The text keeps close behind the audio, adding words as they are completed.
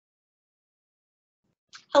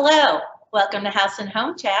Hello, welcome to House and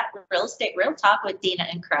Home Chat, Real Estate Real Talk with Dena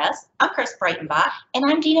and Chris. I'm Chris Breitenbach. And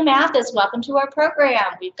I'm Dena Mathis. Welcome to our program.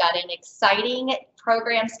 We've got an exciting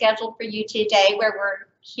program scheduled for you today where we're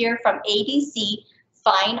here from ADC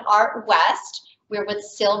Fine Art West. We're with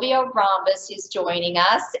Sylvia Rombis, who's joining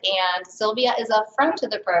us, and Sylvia is a friend to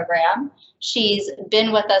the program. She's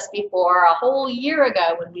been with us before a whole year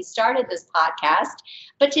ago when we started this podcast.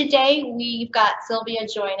 But today we've got Sylvia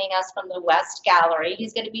joining us from the West Gallery.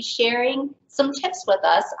 He's going to be sharing some tips with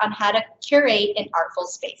us on how to curate an artful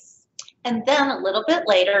space. And then a little bit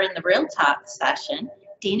later in the Real Talk session,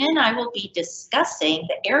 Dena and I will be discussing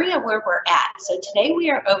the area where we're at. So today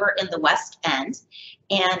we are over in the West End,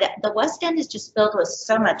 and the West End is just filled with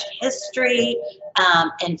so much history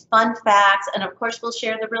and fun facts, and of course we'll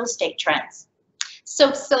share the real estate trends.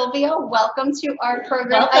 So Sylvia, welcome to our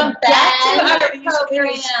program. Welcome back to our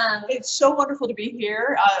program. It's so wonderful to be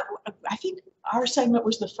here. I think our segment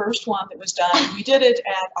was the first one that was done. We did it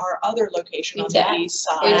at our other location on the east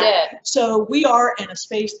side. We did. So we are in a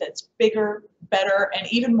space that's bigger, better, and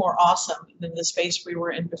even more awesome than the space we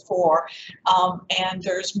were in before. And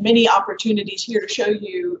there's many opportunities here to show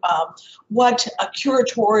you what a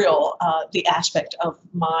curatorial, the aspect of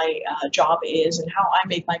my job is and how I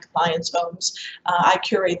make my clients' homes. I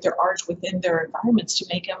curate their art within their environments to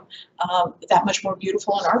make them that much more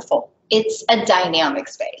beautiful and artful. It's a dynamic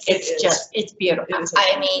space. It's beautiful.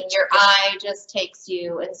 I mean, your eye just takes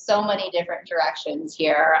you in so many different directions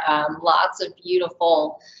here. Lots of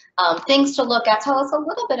beautiful things to look at. Tell us a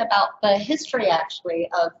little bit about the history, actually,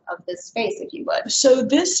 of this space, if you would. So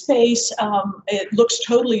this space, it looks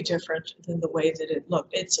totally different than the way that it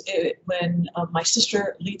looked. When my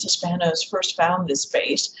sister Lita Spanos first found this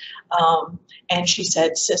space, and she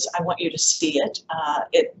said, "Sis, I want you to see it.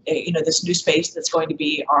 This new space that's going to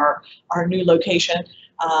be our new location."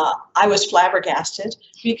 I was flabbergasted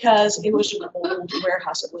because it was an old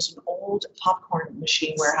warehouse. It was an old popcorn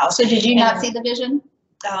machine warehouse. So did you not see the vision?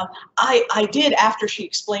 I did after she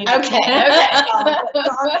explained it. Okay.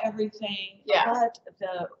 Dark everything. Yeah.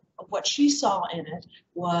 But what she saw in it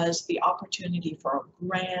was the opportunity for a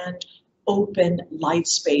grand, open, light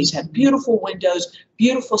space. Had beautiful windows,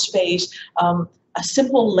 beautiful space. A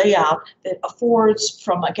simple layout that affords,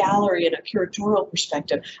 from a gallery and a curatorial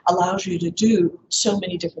perspective, allows you to do so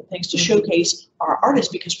many different things to showcase our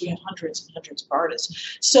artists, because we have hundreds and hundreds of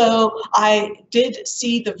artists. So I did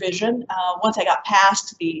see the vision once I got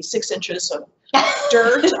past the 6 inches of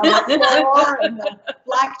dirt on the floor and the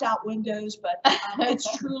blacked out windows, but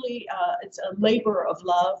it's truly it's a labor of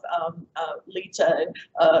love. Lita,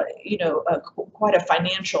 quite a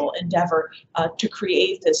financial endeavor to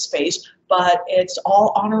create this space, but it's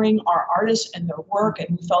all honoring our artists and their work,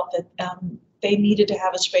 and we felt that they needed to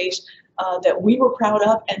have a space that we were proud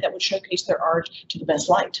of and that would showcase their art to the best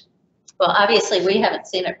light. Well, obviously we haven't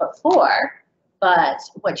seen it before, but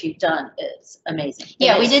what you've done is amazing.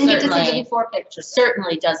 Yeah, we didn't get to see the before picture.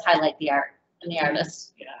 Certainly does highlight the art and the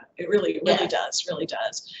artists. Yeah, it really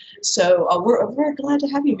does. So we're very glad to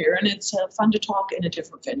have you here, and it's fun to talk in a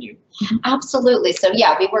different venue. Absolutely. So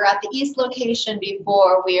yeah, we were at the east location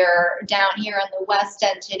before. We're down here in the West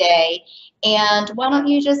End today. And why don't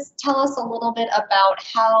you just tell us a little bit about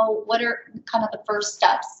what are kind of the first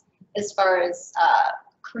steps as far as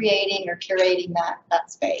creating or curating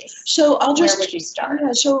that space? So where would you start?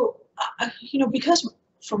 Yeah, so because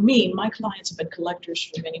for me, my clients have been collectors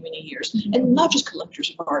for many, many years, and not just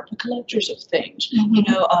collectors of art, but collectors of things,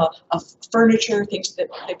 of furniture, things that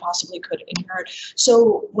they possibly could inherit.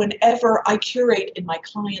 So whenever I curate in my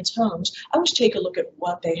clients' homes, I always take a look at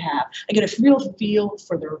what they have. I get a real feel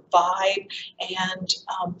for their vibe, and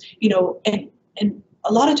and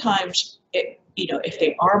a lot of times, if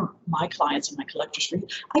they are my clients and my collectors,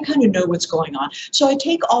 I kind of know what's going on. So I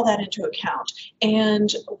take all that into account,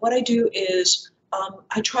 and what I do is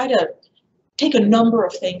I try to take a number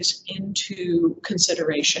of things into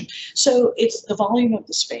consideration. So it's the volume of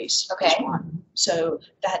the space. Okay. One. So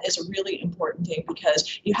that is a really important thing,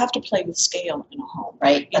 because you have to play with scale in a home,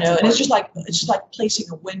 right? And it's just like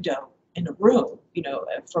placing a window in a room.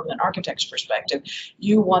 From an architect's perspective,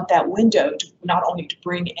 you want that window to not only to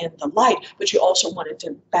bring in the light, but you also want it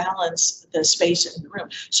to balance the space in the room.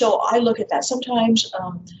 So I look at that. Sometimes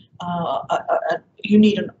you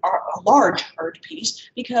need a large art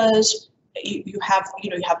piece, because you have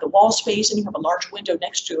the wall space and you have a large window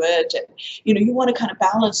next to it, and you want to kind of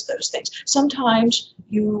balance those things. Sometimes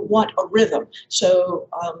you want a rhythm, so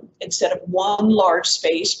instead of one large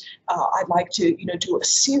space, I'd like to do a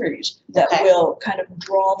series that will kind of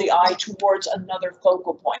draw the eye towards another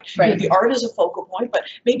focal point. Right. The art is a focal point, but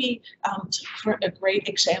maybe a great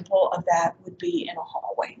example of that would be in a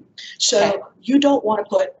hallway. So Okay. you don't want to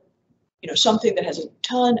put, you know, something that has a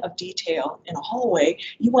ton of detail in a hallway.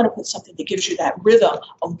 You want to put something that gives you that rhythm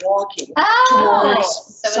of walking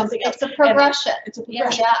towards so something else. it's a progression. It's a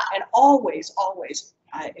progression. Yeah. And always,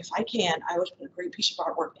 if I can, I always put a great piece of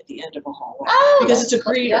artwork at the end of a hallway because it's a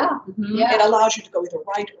greeter. Yeah. Yeah. It allows you to go either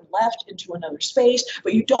right or left into another space,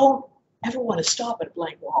 but you don't ever want to stop at a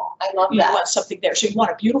blank wall. I love You that. want something there. So you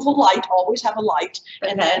want a beautiful light, always have a light,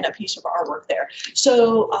 and then a piece of artwork there.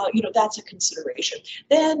 So, you know, that's a consideration.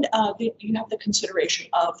 Then you have the consideration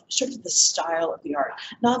of sort of the style of the art.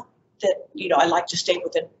 Not that, you know, I like to stay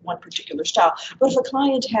within one particular style, but if a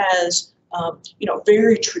client has, you know,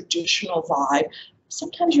 very traditional vibe,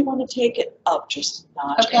 sometimes you want to take it up just a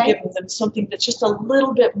notch and give them something that's just a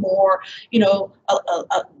little bit more, you know,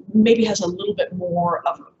 maybe has a little bit more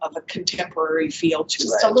of a contemporary feel to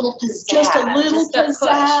Just it. a little pizzazz. Just a little Just a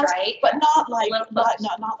pizzazz, push, right? but not like Little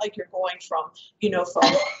not like you're going from, you know,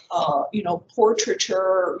 you know,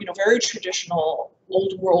 portraiture, you know, very traditional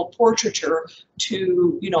old world portraiture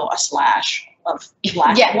to, you know, a slash of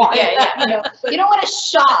black and white. You know, you don't want to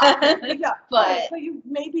shock, Yeah, but you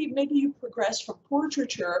maybe you progress from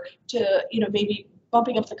portraiture to, you know, maybe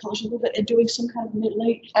bumping up the colors a little bit and doing some kind of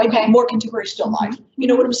maybe more contemporary still life. You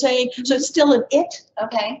know what I'm saying? So it's still an it,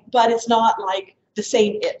 but it's not like the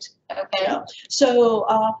same it. You know? So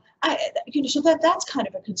you know, so that's kind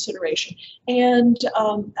of a consideration. And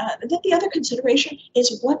then the other consideration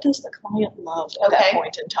is, what does the client love at that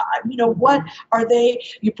point in time? You know, what are they?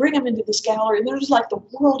 You bring them into this gallery, and there's like the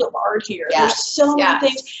world of art here. There's so many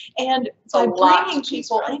things, and by bringing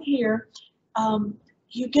people in here,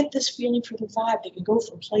 you get this feeling for the vibe. They can go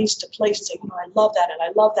from place to place and say, you know, I love that and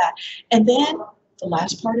I love that. And then the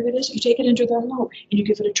last part of it is you take it into their home and you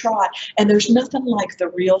give it a try. And there's nothing like the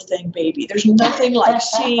real thing, baby. There's nothing like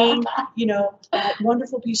seeing, you know, that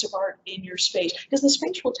wonderful piece of art in your space, because the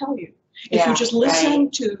space will tell you. If you just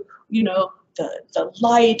listen to, you know, the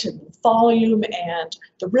light and the volume and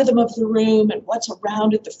the rhythm of the room and what's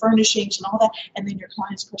around it, the furnishings and all that, and then your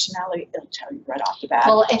client's personality, it'll tell you right off the bat.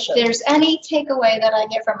 Well, if there's any takeaway that I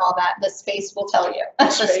get from all that, the space will tell you. The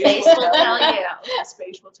space will tell you. The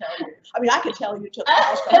space will tell you. I mean, I can tell you till the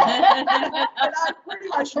cows come home, and I pretty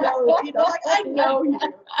much know, you know, like I know you,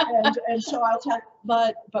 and so I'll tell you.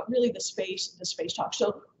 But really, the space talks.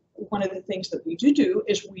 So one of the things that we do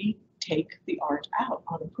is we take the art out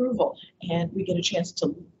on approval, and we get a chance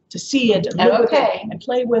to see it and look with it and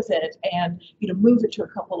play with it, and, you know, move it to a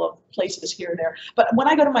couple of places here and there. But when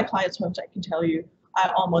I go to my clients' homes, I can tell you,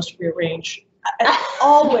 I almost rearrange. I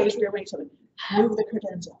always rearrange something. Move the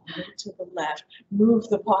credenza to the left, move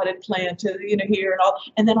the potted plant to, you know, here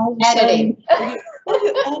and then all of a sudden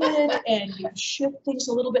you edit and you shift things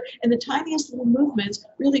a little bit, and the tiniest little movements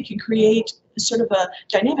really can create sort of a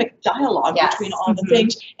dynamic dialogue between all the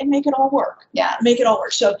things and make it all work. Make it all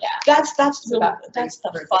work. So that's the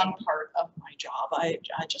fun part of my job. I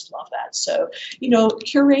just love that. So, you know,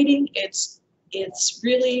 curating, it's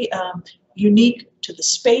really unique to the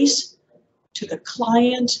space, to the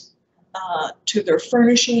client, to their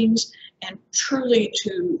furnishings, and truly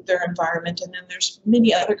to their environment. And then there's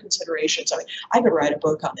many other considerations. I mean, I could write a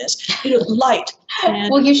book on this. You know, light.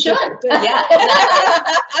 And well, you should. And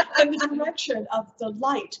the direction of the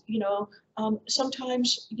light, you know,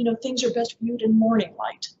 sometimes, you know, things are best viewed in morning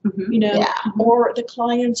light, you know, or the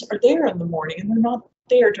clients are there in the morning and they're not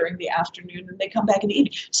there during the afternoon, and they come back in the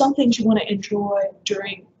evening. Some things you want to enjoy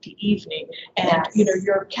during the evening, and you know,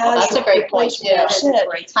 your casual that's a great place to sit.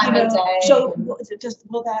 Great time of day. So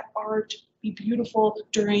will that art be beautiful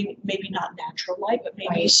during maybe not natural light, but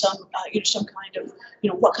maybe some you know, some kind of, you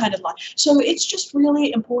know, what kind of light? So it's just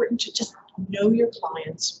really important to just know your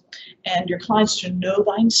clients, and your clients to know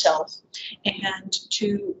thyself, and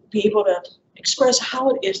to be able to express how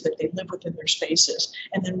it is that they live within their spaces,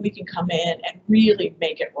 and then we can come in and really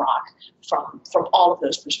make it rock from all of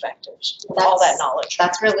those perspectives, all that knowledge.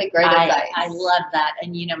 That's really great advice. I love that,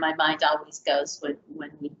 and you know, my mind always goes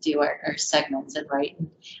when we do our segments, and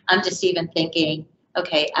I'm just even thinking,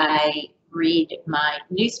 okay, I read my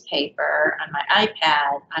newspaper on my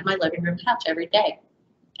iPad on my living room couch every day.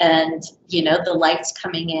 And, you know, the light's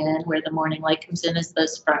coming in, where the morning light comes in is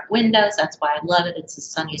those front windows. That's why I love it. It's the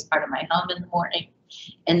sunniest part of my home in the morning.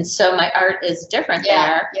 And so my art is different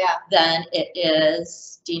there than it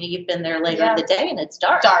is, Dena, you've been there later in the day and it's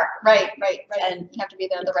dark. Right. And you have to be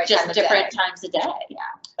there at the right time of day. Just different times of day.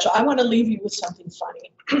 So I want to leave you with something funny.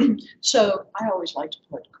 So I always like to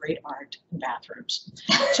put great art in bathrooms.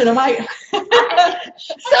 So no matter something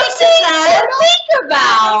to think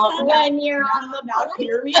about when you're on the now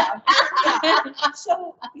hear me out.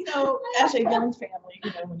 So, you know, as a young family,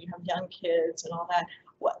 you know, when you have young kids and all that,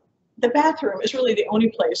 the bathroom is really the only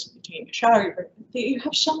place between the shower you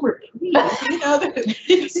have some reprieve, you know.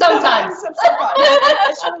 Sometimes.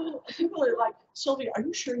 So people are like, Sylvia, are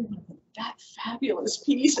you sure you want to put that fabulous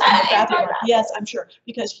piece in the bathroom? Like, yes, I'm sure.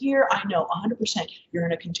 Because here I know 100% you're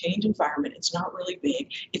in a contained environment. It's not really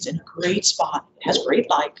big. It's in a great spot. It has great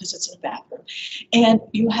light because it's in a bathroom. And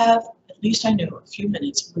you have, at least I know, a few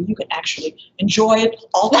minutes where you can actually enjoy it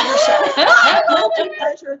all to yourself.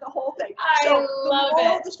 Pleasure, the whole thing. I love the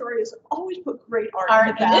moral it. of the story is always put great art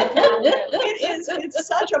in the bathroom. It's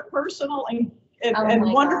such a personal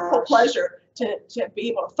and wonderful pleasure to be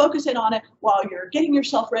able to focus in on it while you're getting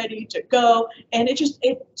yourself ready to go. And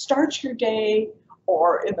it starts your day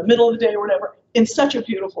or in the middle of the day or whatever in such a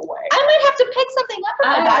beautiful way. I might have to pick something up for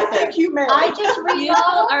my I bathroom. think you may. I just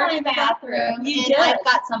remodeled my bathroom, You and did. I've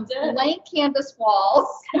got some blank canvas walls.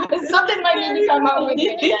 Something might need to come home with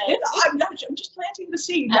me today. I'm just planting the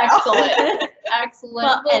seed now. Excellent. Excellent.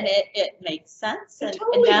 Well, and it makes sense. And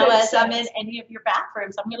totally now makes as I'm in sense. any of your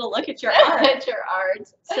bathrooms, I'm going to look at your art. At your art.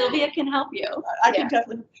 Sylvia can help you. I can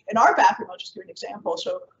definitely, in our bathroom, I'll just give an example.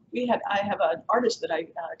 So I have an artist that I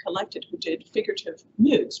collected who did figurative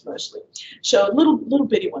nudes mostly. So little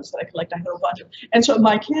bitty ones that I collect, I have a bunch of. And so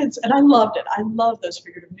my kids, and I loved it. I love those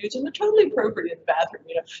figurative nudes, and they're totally appropriate in the bathroom,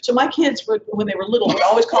 you know. So my kids would, when they were little, would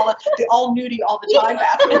always call it the all nudie all the time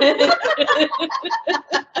bathroom.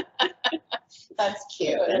 That's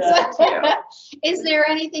cute. That's cute. Is there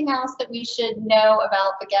anything else that we should know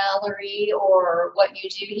about the gallery or what you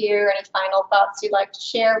do here? Any final thoughts you'd like to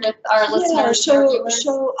share with our listeners?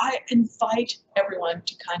 So I invite everyone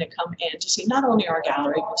to kind of come in to see not only our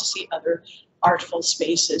gallery, but to see other artful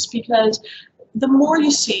spaces, because the more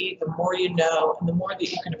you see, the more you know, and the more that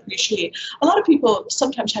you can appreciate. A lot of people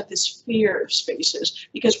sometimes have this fear of spaces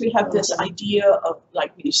because we have this idea of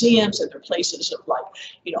like museums and they're places of like,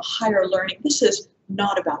 you know, higher learning. This is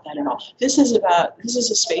not about that at all. This is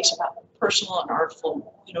a space about personal and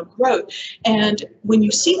artful, you know, growth. And when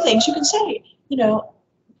you see things, you can say, you know,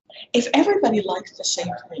 if everybody liked the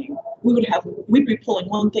same thing, we'd be pulling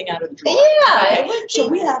one thing out of the drawer. Yeah. Okay? So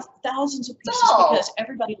we have thousands of pieces because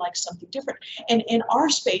everybody likes something different. And in our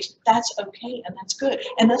space, that's okay and that's good.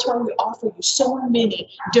 And that's why we offer you so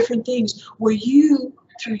many different things where you,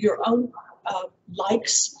 through your own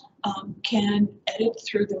likes, can edit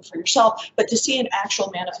through them for yourself, but to see an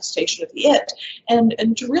actual manifestation of the it,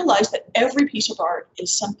 and to realize that every piece of art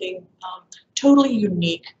is something totally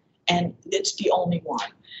unique, and it's the only one.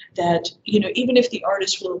 That, you know, even if the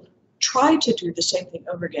artist will try to do the same thing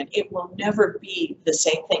over again, it will never be the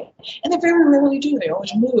same thing. And they very rarely do. They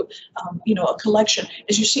always move. You know, a collection,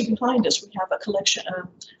 as you see behind us, we have a collection of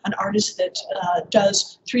an artist that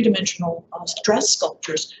does three-dimensional dress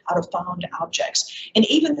sculptures out of found objects. And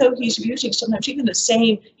even though he's using sometimes even the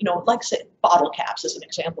same, you know, like say bottle caps as an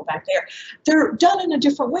example back there, they're done in a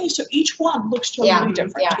different way. So each one looks totally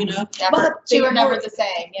different, you know. But two are never the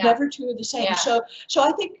same. Yeah. Never two are the same. Yeah. So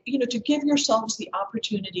I think, you know, to give yourselves the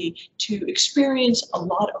opportunity to experience a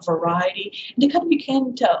lot of variety and to kind of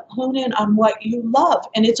begin to hone in on what you love.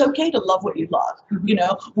 And it's okay to love what you love. Mm-hmm. You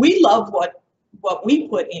know, we love what we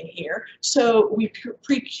put in here, so we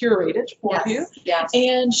pre-curate it for you. Yes.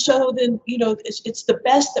 And so then, you know, it's the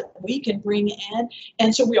best that we can bring in,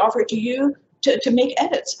 and so we offer it to you to make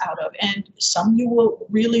edits out of. And some you will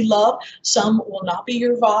really love, some will not be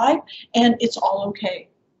your vibe, and it's all okay.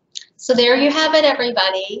 So there you have it,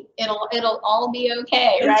 everybody. It'll all be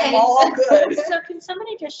okay, right? It's all good. So can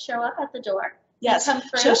somebody just show up at the door? Yes, Come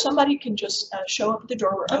through? so somebody can just show up at the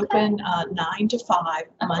door. We're open 9 to 5,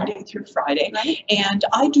 Monday through Friday. Right. And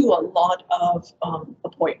I do a lot of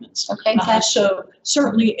appointments. Okay. So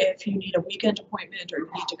certainly if you need a weekend appointment or you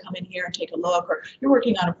need to come in here and take a look, or you're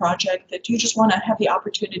working on a project that you just want to have the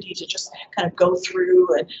opportunity to just kind of go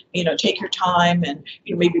through and, you know, take your time and,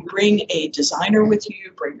 you know, maybe bring a designer with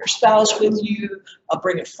you, bring your spouse with you,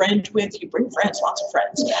 bring a friend with you, bring friends, lots of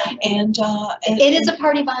friends. And it is a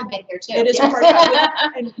party vibe in here too. It is a party vibe.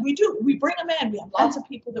 And we bring them in. We have lots of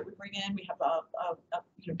people that we bring in. We have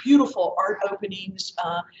you know, beautiful art openings,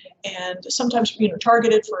 and sometimes, you know,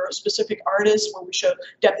 targeted for a specific artist where we show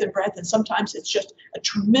depth and breadth, and sometimes it's just a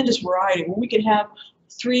tremendous variety where we can have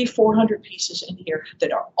 300-400 pieces in here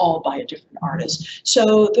that are all by a different artist.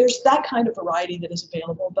 So there's that kind of variety that is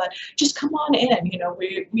available. But just come on in. You know,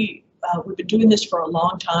 we've been doing this for a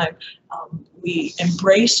long time. We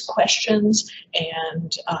embrace questions,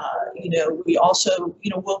 and you know, we also,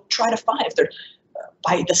 you know, we'll try to find if there.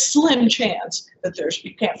 by the slim chance that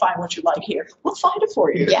you can't find what you like here, we'll find it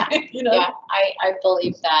for you. Yeah, you know? yeah, I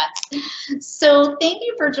believe that. So thank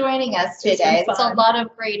you for joining us today. It's a lot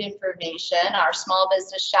of great information. Our small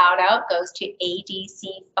business shout out goes to ADC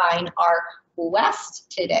Fine Art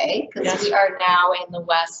West today, because we are now in the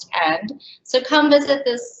West End. So come visit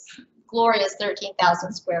this glorious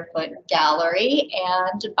 13,000 square foot gallery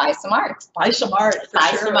and buy some art. Buy some art.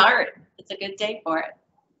 Buy some art. It's a good day for it.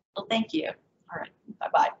 Well, thank you. All right.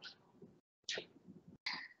 Bye-bye.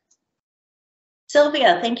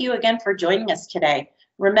 Sylvia, thank you again for joining us today.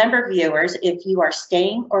 Remember, viewers, if you are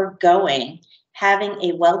staying or going, having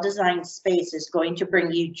a well-designed space is going to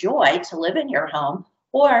bring you joy to live in your home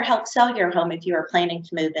or help sell your home if you are planning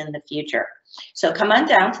to move in the future. So come on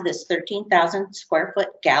down to this 13,000 square foot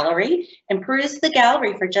gallery and peruse the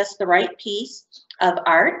gallery for just the right piece of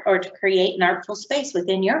art or to create an artful space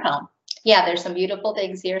within your home. Yeah, there's some beautiful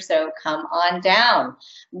things here, so come on down.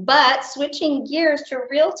 But switching gears to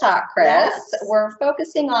Real Talk, Chris, we're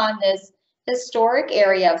focusing on this historic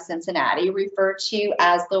area of Cincinnati referred to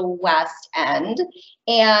as the West End.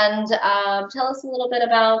 And tell us a little bit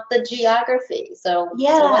about the geography. So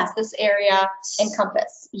what's this area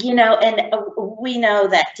encompass? You know, and we know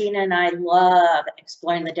that Dena and I love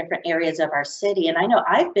exploring the different areas of our city. And I know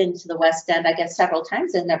I've been to the West End, I guess, several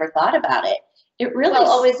times and never thought about it. It really is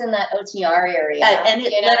always in that OTR area. And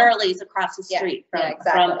it literally is across the street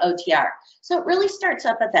from OTR. So it really starts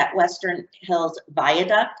up at that Western Hills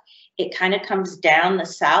Viaduct. It kind of comes down the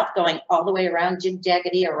south, going all the way around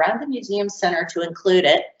Jig-Jaggedy, around the museum center to include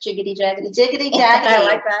it. Jiggity-jaggedy. Jiggity-jaggedy. I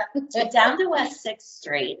like that. So down to West 6th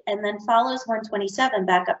Street, and then follows 127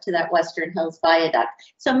 back up to that Western Hills Viaduct.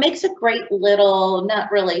 So it makes a great little,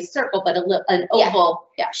 not really circle, but an oval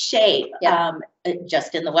shape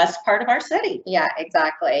just in the west part of our city. Yeah,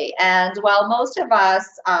 exactly. And while most of us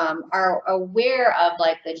are aware of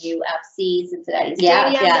like the new FC Cincinnati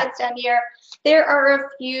Stadium that's down here, there are a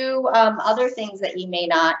few other things that you may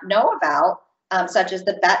not know about, such as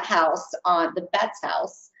the Betts House on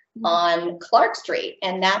Clark Street.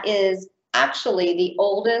 And that is actually the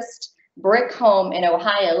oldest brick home in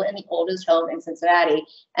Ohio and the oldest home in Cincinnati.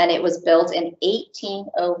 And it was built in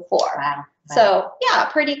 1804. Wow. So yeah,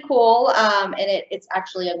 pretty cool. And it's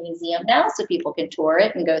actually a museum now, so people can tour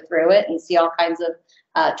it and go through it and see all kinds of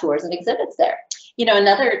tours and exhibits there. You know,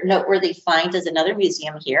 another noteworthy find is another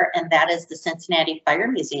museum here, and that is the Cincinnati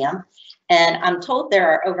Fire Museum. And I'm told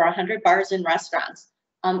there are over 100 bars and restaurants.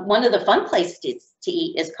 One of the fun places to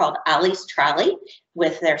eat is called Ollie's Trolley,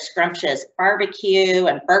 with their scrumptious barbecue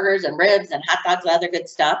and burgers and ribs and hot dogs and other good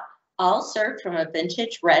stuff, all served from a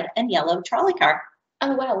vintage red and yellow trolley car.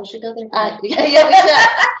 Oh, wow, we should go there. Yeah, we should.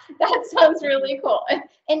 That sounds really cool.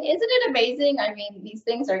 And isn't it amazing? I mean, these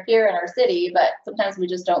things are here in our city, but sometimes we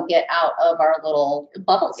just don't get out of our little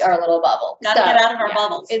bubbles. Gotta get out of our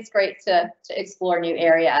bubbles. It's great to explore new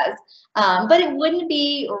areas. But it wouldn't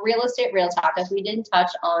be Real Estate Real Talk if we didn't touch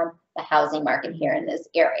on the housing market here in this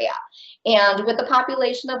area. And with a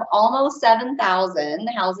population of almost 7,000,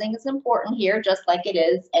 housing is important here, just like it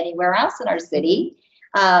is anywhere else in our city.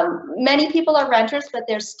 Many people are renters, but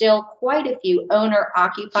there's still quite a few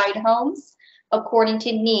owner-occupied homes. According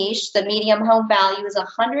to Niche, the median home value is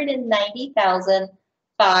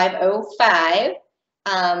 $190,505.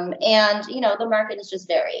 And you know, the market is just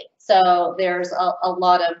varied. So there's a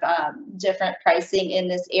lot of different pricing in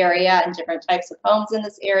this area and different types of homes in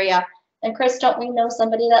this area. And Chris, don't we know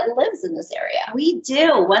somebody that lives in this area? We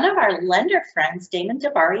do. One of our lender friends, Damon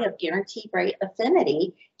Dabari of Guaranteed Rate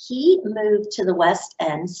Affinity, he moved to the West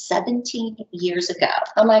End 17 years ago.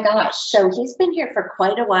 Oh my gosh. So he's been here for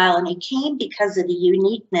quite a while, and he came because of the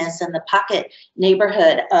uniqueness and the pocket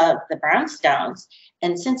neighborhood of the brownstones.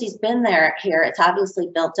 And since he's been here, it's obviously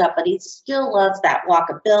built up, but he still loves that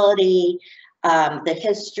walkability, the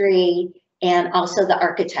history, and also the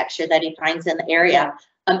architecture that he finds in the area.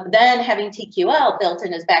 Then having TQL built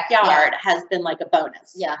in his backyard has been like a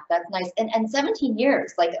bonus. Yeah, that's nice. And 17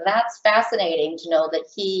 years, like that's fascinating to know that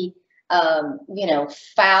he, you know,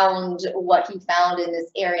 found what he found in this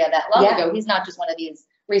area that long ago. He's not just one of these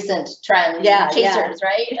recent trend chasers,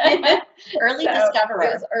 right? Early discoverer.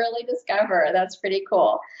 It was early discoverer. That's pretty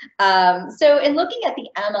cool. So in looking at the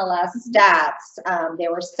MLS stats,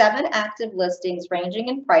 there were 7 active listings ranging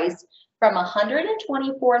in price from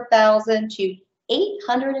 $124,000 to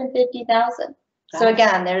 $850,000. So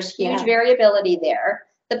again, there's huge variability there.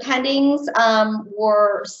 The pendings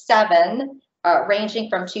were 7, ranging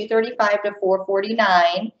from $235 to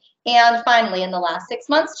 $449. And finally, in the last 6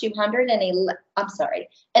 months, 211. I'm sorry.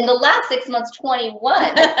 In the last 6 months,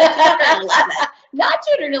 21. 211. Not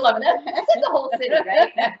 211. That's in the whole city,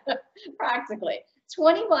 right? Practically.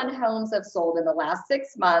 21 homes have sold in the last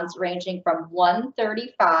 6 months, ranging from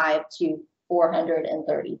 135 to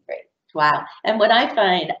 433. Wow. And what I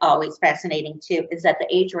find always fascinating too is that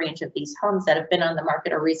the age range of these homes that have been on the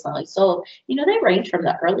market or recently sold, you know, they range from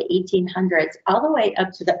the early 1800s all the way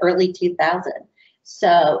up to the early 2000s.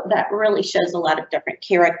 So that really shows a lot of different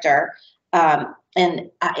character.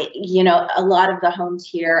 You know, a lot of the homes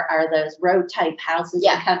here are those row type houses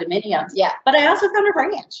and condominiums. Yeah. But I also found a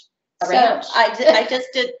ranch. Ranch. I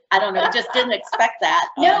just didn't expect that.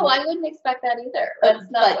 No, I wouldn't expect that either. That's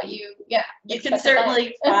not what you can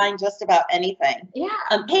certainly find just about anything. Yeah.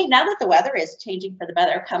 Hey, now that the weather is changing for the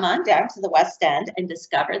better, come on down to the West End and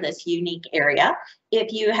discover this unique area.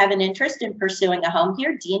 If you have an interest in pursuing a home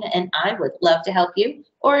here, Dena and I would love to help you,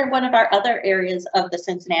 or in one of our other areas of the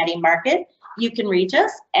Cincinnati market. You can reach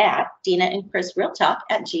us at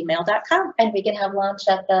denachrisrealtalk@gmail.com. And we can have lunch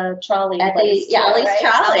at the trolley At place. Ollie's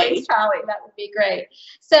Trolley. Ollie's Trolley. That would be great.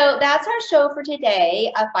 So that's our show for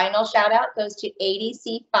today. A final shout out goes to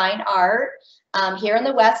ADC Fine Art here in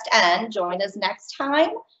the West End. Join us next time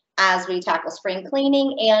as we tackle spring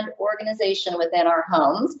cleaning and organization within our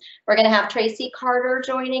homes. We're going to have Tracy Carter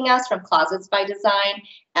joining us from Closets by Design,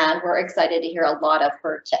 and we're excited to hear a lot of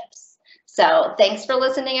her tips. So thanks for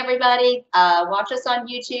listening, everybody. Watch us on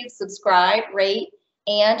YouTube, subscribe, rate,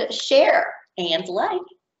 and share. And like.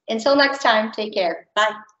 Until next time, take care.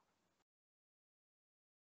 Bye.